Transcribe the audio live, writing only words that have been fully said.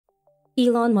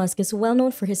Elon Musk is well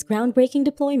known for his groundbreaking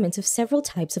deployments of several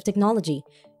types of technology.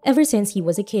 Ever since he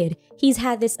was a kid, he's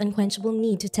had this unquenchable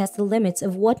need to test the limits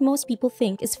of what most people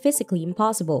think is physically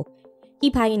impossible.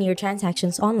 He pioneered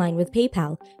transactions online with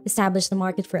PayPal, established the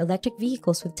market for electric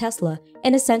vehicles with Tesla,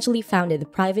 and essentially founded the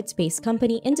private space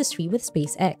company industry with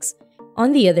SpaceX.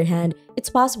 On the other hand, it's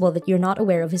possible that you're not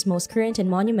aware of his most current and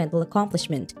monumental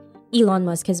accomplishment. Elon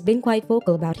Musk has been quite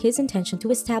vocal about his intention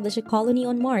to establish a colony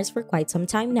on Mars for quite some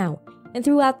time now, and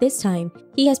throughout this time,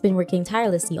 he has been working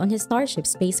tirelessly on his Starship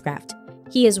spacecraft.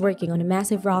 He is working on a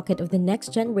massive rocket of the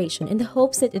next generation in the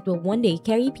hopes that it will one day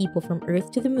carry people from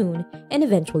Earth to the Moon and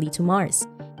eventually to Mars.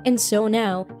 And so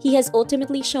now, he has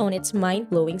ultimately shown its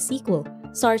mind-blowing sequel,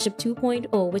 Starship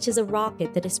 2.0, which is a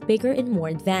rocket that is bigger and more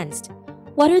advanced.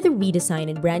 What are the redesigned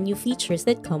and brand new features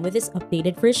that come with this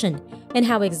updated version, and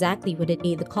how exactly would it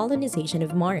aid the colonization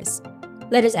of Mars?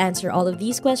 Let us answer all of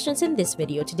these questions in this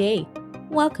video today.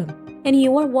 Welcome, and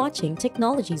you are watching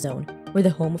Technology Zone, where the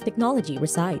home of technology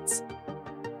resides.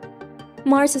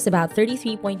 Mars is about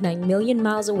 33.9 million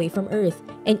miles away from Earth,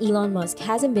 and Elon Musk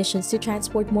has ambitions to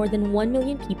transport more than 1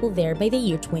 million people there by the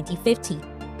year 2050.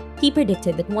 He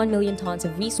predicted that 1 million tons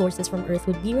of resources from Earth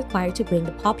would be required to bring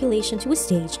the population to a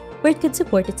stage where it could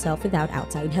support itself without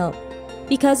outside help.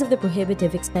 Because of the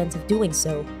prohibitive expense of doing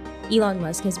so, Elon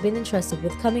Musk has been entrusted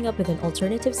with coming up with an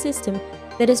alternative system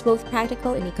that is both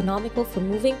practical and economical for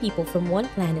moving people from one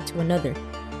planet to another.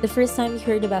 The first time we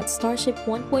heard about Starship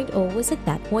 1.0 was at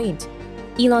that point.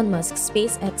 Elon Musk's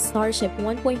SpaceX Starship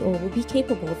 1.0 will be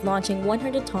capable of launching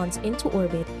 100 tons into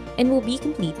orbit and will be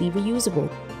completely reusable.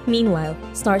 Meanwhile,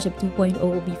 Starship 2.0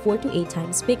 will be 4 to 8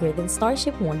 times bigger than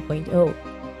Starship 1.0.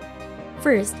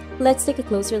 First, let's take a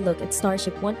closer look at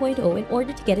Starship 1.0 in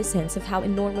order to get a sense of how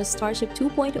enormous Starship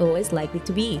 2.0 is likely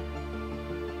to be.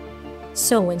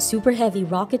 So when Super Heavy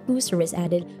rocket booster is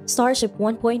added, Starship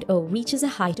 1.0 reaches a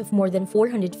height of more than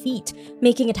 400 feet,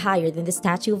 making it higher than the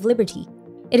Statue of Liberty.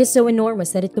 It is so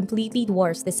enormous that it completely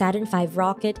dwarfs the Saturn V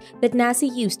rocket that NASA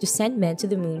used to send men to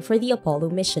the moon for the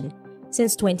Apollo mission.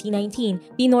 Since 2019,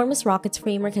 the enormous rocket's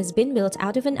framework has been built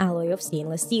out of an alloy of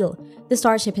stainless steel. The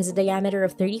Starship has a diameter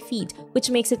of 30 feet, which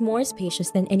makes it more spacious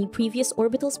than any previous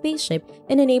orbital spaceship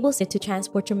and enables it to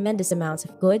transport tremendous amounts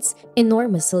of goods,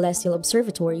 enormous celestial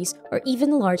observatories, or even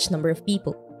a large number of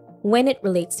people. When it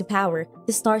relates to power,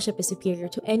 the Starship is superior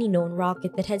to any known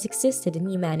rocket that has existed in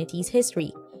humanity's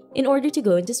history. In order to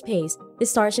go into space, the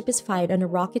Starship is fired on a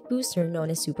rocket booster known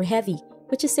as Super Heavy,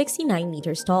 which is 69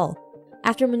 meters tall.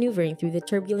 After maneuvering through the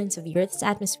turbulence of the Earth's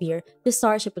atmosphere, the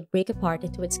Starship would break apart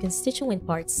into its constituent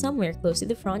parts somewhere close to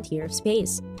the frontier of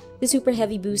space. The Super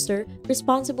Heavy booster,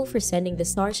 responsible for sending the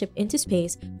Starship into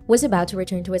space, was about to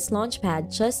return to its launch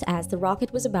pad just as the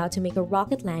rocket was about to make a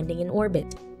rocket landing in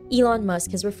orbit. Elon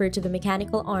Musk has referred to the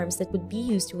mechanical arms that would be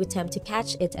used to attempt to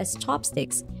catch it as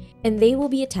chopsticks, and they will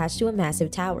be attached to a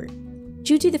massive tower.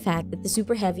 Due to the fact that the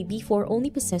Super Heavy B4 only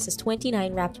possesses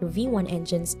 29 Raptor V1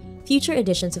 engines, future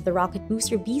editions of the rocket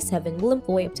booster B7 will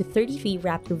employ up to 33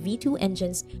 Raptor V2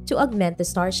 engines to augment the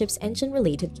Starship's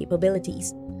engine-related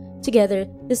capabilities. Together,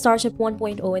 the Starship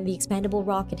 1.0 and the expandable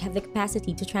rocket have the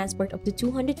capacity to transport up to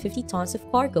 250 tons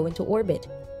of cargo into orbit.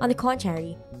 On the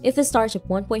contrary, if the Starship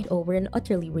 1.0 were an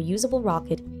utterly reusable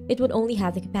rocket, it would only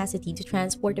have the capacity to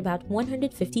transport about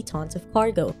 150 tons of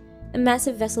cargo. A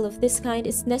massive vessel of this kind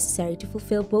is necessary to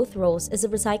fulfill both roles as a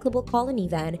recyclable colony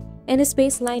van and a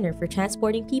space liner for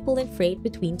transporting people and freight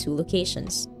between two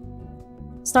locations.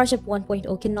 Starship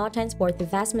 1.0 cannot transport the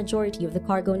vast majority of the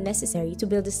cargo necessary to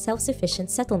build a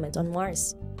self-sufficient settlement on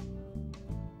Mars.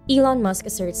 Elon Musk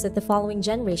asserts that the following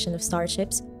generation of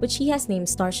Starships, which he has named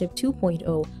Starship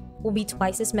 2.0, will be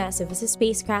twice as massive as a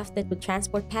spacecraft that would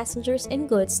transport passengers and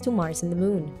goods to Mars and the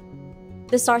Moon.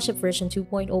 The Starship version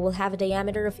 2.0 will have a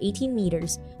diameter of 18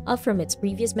 meters, up from its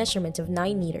previous measurement of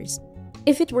 9 meters.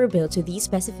 If it were built to these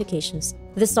specifications,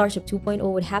 the Starship 2.0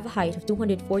 would have a height of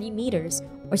 240 meters,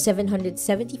 or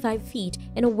 775 feet,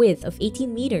 and a width of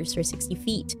 18 meters, or 60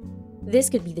 feet. This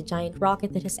could be the giant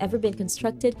rocket that has ever been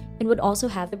constructed and would also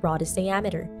have the broadest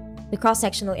diameter. The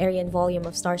cross-sectional area and volume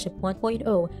of Starship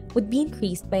 1.0 would be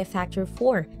increased by a factor of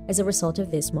 4 as a result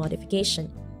of this modification.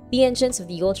 The engines of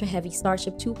the ultra-heavy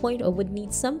Starship 2.0 would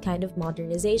need some kind of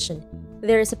modernization.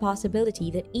 There is a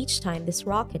possibility that each time this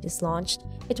rocket is launched,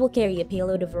 it will carry a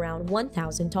payload of around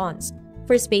 1,000 tons.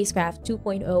 For Spacecraft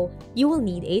 2.0, you will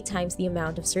need 8 times the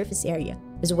amount of surface area,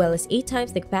 as well as 8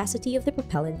 times the capacity of the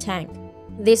propellant tank.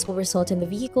 This will result in the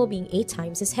vehicle being 8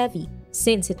 times as heavy,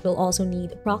 since it will also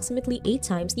need approximately 8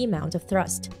 times the amount of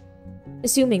thrust.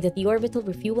 Assuming that the orbital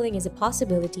refueling is a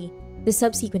possibility, The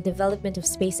subsequent development of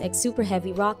SpaceX Super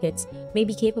Heavy rockets may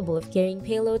be capable of carrying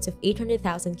payloads of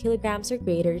 800,000 kilograms or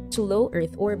greater to low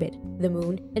Earth orbit, the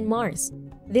Moon, and Mars.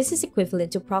 This is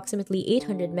equivalent to approximately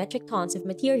 800 metric tons of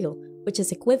material, which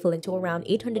is equivalent to around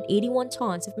 881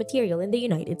 tons of material in the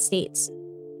United States.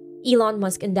 Elon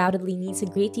Musk undoubtedly needs a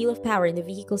great deal of power in the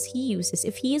vehicles he uses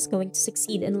if he is going to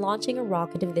succeed in launching a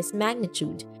rocket of this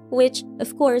magnitude, which,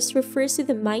 of course, refers to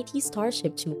the mighty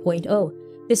Starship 2.0.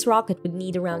 This rocket would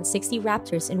need around 60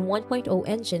 Raptors and 1.0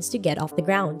 engines to get off the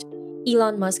ground.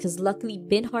 Elon Musk has luckily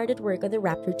been hard at work on the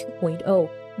Raptor 2.0,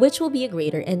 which will be a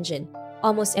greater engine.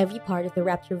 Almost every part of the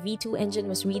Raptor V2 engine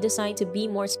was redesigned to be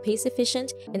more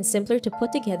space-efficient and simpler to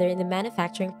put together in the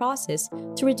manufacturing process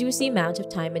to reduce the amount of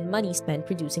time and money spent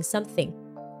producing something.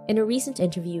 In a recent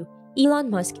interview, Elon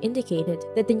Musk indicated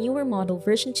that the newer model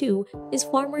version 2 is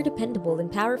far more dependable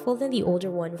and powerful than the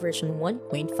older one version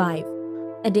 1.5.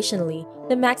 Additionally,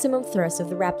 the maximum thrust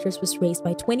of the Raptors was raised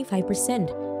by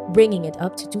 25%, bringing it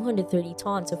up to 230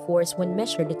 tons of force when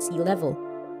measured at sea level.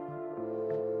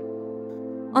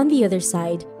 On the other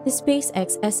side, the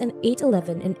SpaceX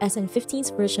SN811 and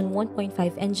SN15's version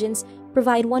 1.5 engines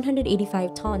provide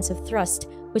 185 tons of thrust,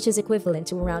 which is equivalent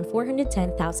to around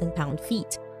 410,000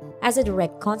 pound-feet. As a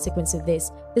direct consequence of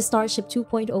this, the Starship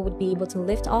 2.0 would be able to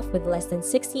lift off with less than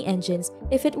 60 engines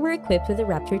if it were equipped with the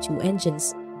Raptor 2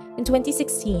 engines. In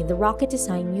 2016, the rocket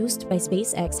design used by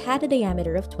SpaceX had a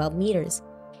diameter of 12 meters.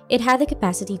 It had the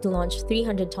capacity to launch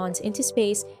 300 tons into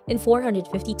space and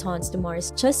 450 tons to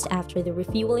Mars just after the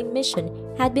refueling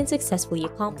mission had been successfully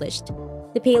accomplished.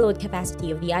 The payload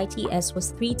capacity of the ITS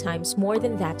was 3 times more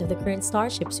than that of the current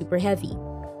Starship Super Heavy.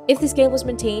 If the scale was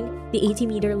maintained, the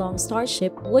 80-meter-long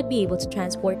Starship would be able to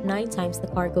transport 9 times the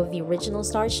cargo of the original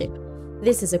Starship.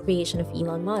 This is a creation of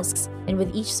Elon Musk's, and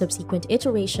with each subsequent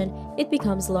iteration, it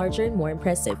becomes larger and more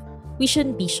impressive. We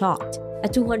shouldn't be shocked.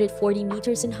 At 240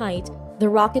 meters in height, the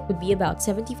rocket would be about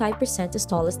 75% as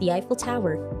tall as the Eiffel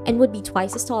Tower and would be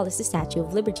twice as tall as the Statue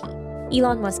of Liberty.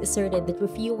 Elon Musk asserted that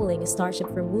refueling a Starship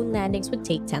for moon landings would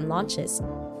take 10 launches.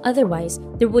 Otherwise,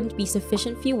 there wouldn't be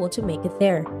sufficient fuel to make it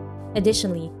there.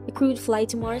 Additionally, a crewed flight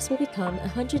to Mars will become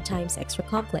 100 times extra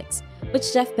complex,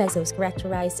 which Jeff Bezos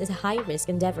characterized as a high-risk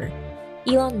endeavor.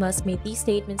 Elon Musk made these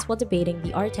statements while debating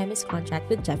the Artemis contract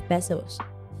with Jeff Bezos.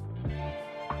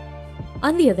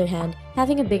 On the other hand,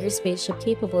 having a bigger spaceship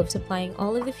capable of supplying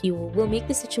all of the fuel will make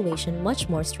the situation much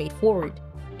more straightforward.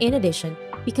 In addition,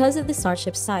 because of the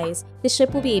Starship's size, the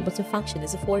ship will be able to function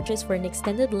as a fortress for an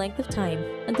extended length of time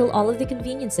until all of the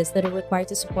conveniences that are required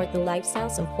to support the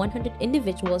lifestyles of 100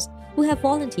 individuals who have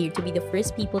volunteered to be the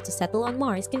first people to settle on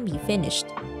Mars can be finished.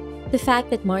 The fact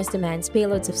that Mars demands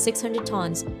payloads of 600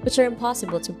 tons, which are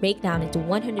impossible to break down into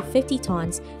 150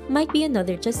 tons, might be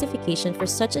another justification for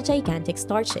such a gigantic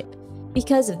starship.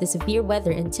 Because of the severe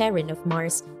weather and terrain of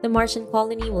Mars, the Martian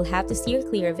colony will have to steer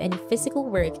clear of any physical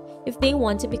work if they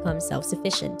want to become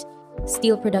self-sufficient.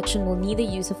 Steel production will need the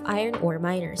use of iron ore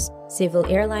miners, civil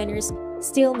airliners,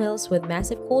 steel mills with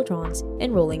massive cauldrons,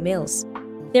 and rolling mills.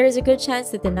 There is a good chance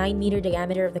that the 9-meter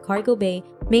diameter of the cargo bay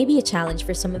may be a challenge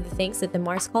for some of the things that the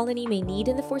Mars colony may need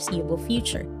in the foreseeable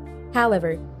future.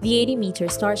 However, the 80-meter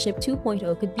Starship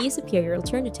 2.0 could be a superior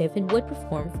alternative and would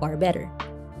perform far better.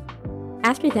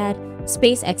 After that,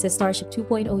 SpaceX's Starship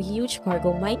 2.0 huge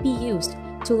cargo might be used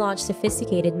to launch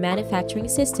sophisticated manufacturing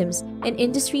systems and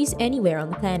industries anywhere on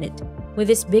the planet. With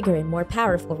this bigger and more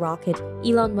powerful rocket,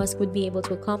 Elon Musk would be able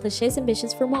to accomplish his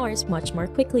ambitions for Mars much more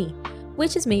quickly,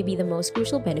 which is maybe the most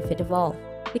crucial benefit of all.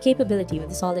 The capability of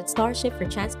the solid Starship for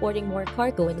transporting more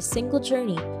cargo in a single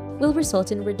journey will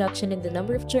result in a reduction in the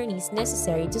number of journeys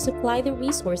necessary to supply the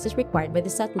resources required by the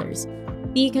settlers.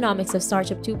 The economics of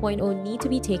Starship 2.0 need to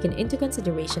be taken into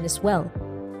consideration as well.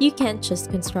 You can't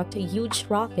just construct a huge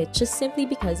rocket just simply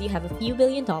because you have a few $1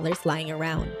 billion lying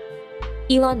around.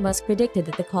 Elon Musk predicted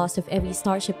that the cost of every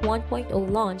Starship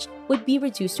 1.0 launch would be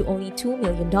reduced to only $2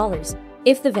 million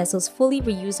if the vessel's fully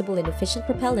reusable and efficient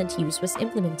propellant use was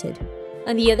implemented.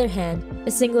 On the other hand,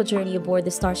 a single journey aboard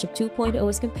the Starship 2.0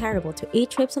 is comparable to 8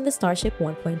 trips on the Starship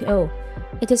 1.0.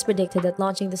 It is predicted that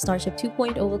launching the Starship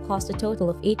 2.0 will cost a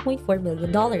total of $8.4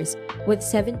 million, with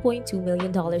 $7.2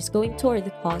 million going toward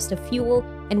the cost of fuel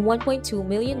and $1.2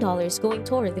 million going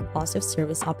toward the cost of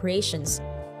service operations.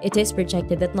 It is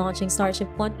projected that launching Starship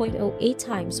 1.0 8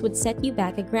 times would set you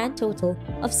back a grand total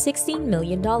of $16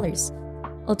 million.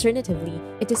 Alternatively,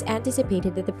 it is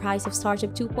anticipated that the price of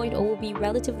Starship 2.0 will be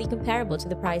relatively comparable to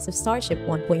the price of Starship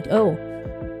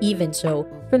 1.0. Even so,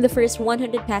 from the first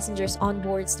 100 passengers on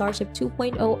board Starship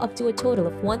 2.0 up to a total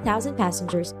of 1,000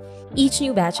 passengers, each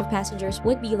new batch of passengers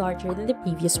would be larger than the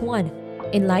previous one.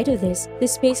 In light of this, the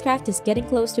spacecraft is getting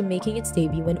close to making its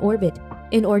debut in orbit.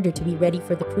 In order to be ready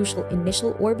for the crucial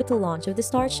initial orbital launch of the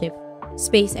Starship,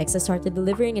 SpaceX has started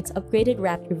delivering its upgraded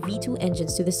Raptor V2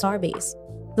 engines to the Starbase.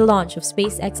 The launch of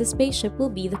SpaceX's spaceship will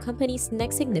be the company's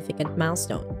next significant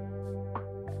milestone.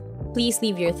 Please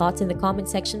leave your thoughts in the comment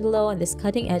section below on this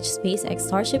cutting-edge SpaceX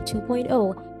Starship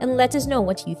 2.0 and let us know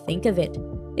what you think of it.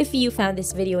 If you found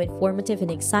this video informative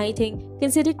and exciting,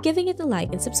 consider giving it a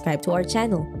like and subscribe to our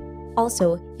channel.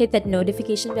 Also, hit that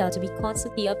notification bell to be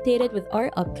constantly updated with our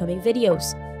upcoming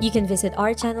videos. You can visit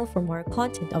our channel for more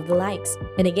content of the likes.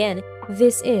 And again,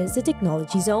 this is the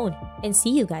Technology Zone, and see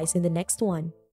you guys in the next one.